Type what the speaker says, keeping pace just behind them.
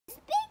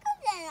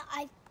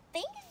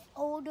think it's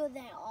older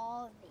than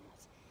all of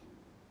these.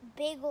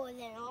 Bigger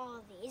than all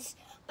of these.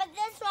 But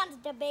this one's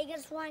the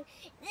biggest one.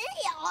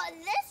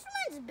 This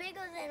one's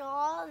bigger than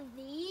all of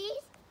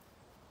these.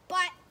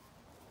 But,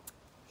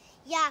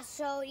 yeah,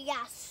 so,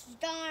 yeah,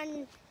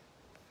 Stun.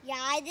 Yeah,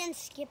 I didn't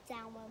skip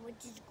that one,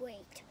 which is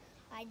great.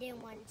 I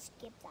didn't want to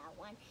skip that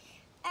one.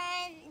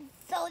 And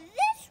so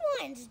this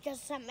one's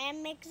just some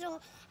mimic, so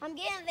I'm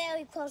getting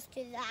very close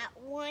to that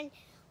one.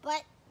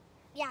 But,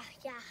 yeah.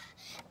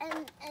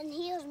 And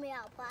here's me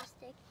out of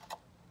plastic.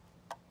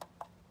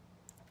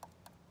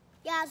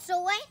 Yeah,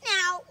 so right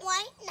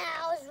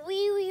now is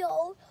really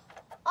old.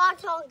 Old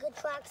Tonka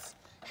Trucks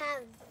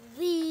have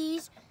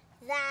these,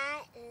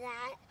 that.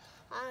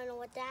 I don't know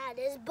what that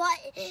is, but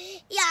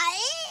yeah,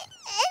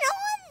 and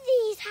all of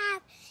these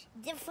have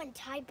different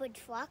type of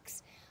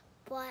trucks,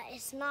 but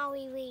it's not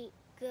really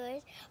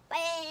good. But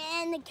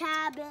in the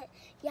cabin,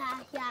 yeah,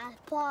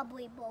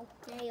 probably both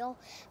tail,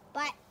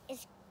 but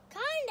it's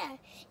kind of,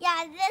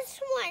 yeah, this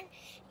one,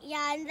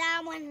 yeah, and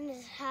that one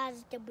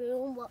has the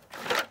boom. Well,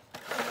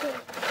 you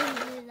can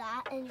do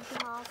that, and you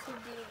can also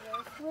do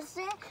this with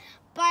it.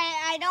 But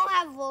I don't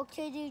have work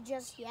to do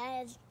just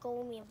yet. It's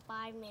going to be in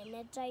 5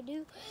 minutes I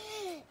do.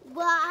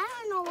 But I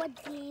don't know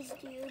what these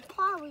do.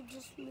 Probably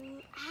just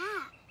move.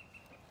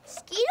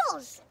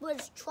 Skittles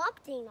was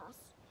trapping us.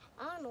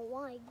 I don't know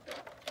why.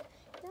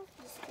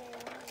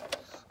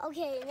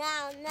 Okay,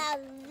 now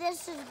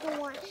this is the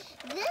one.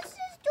 This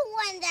is the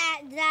one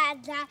that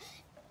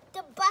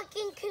the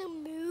bucket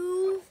can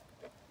move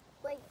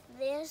like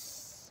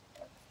this.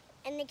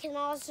 And it can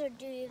also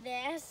do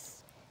this.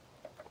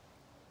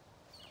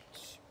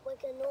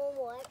 Like a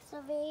normal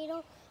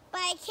excavator, but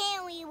I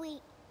can't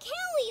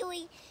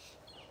really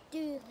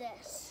do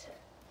this.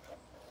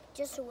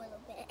 Just a little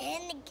bit,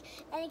 and it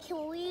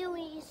can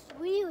it's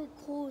really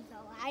cool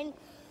though.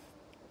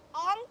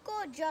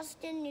 Uncle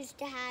Justin used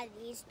to have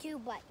these too,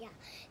 but yeah,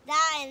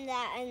 that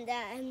and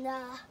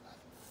the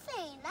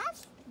thing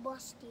that's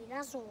busty.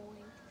 That's old.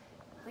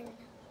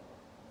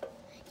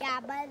 Yeah,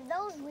 but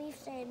those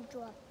reefs are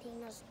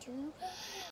interrupting us too.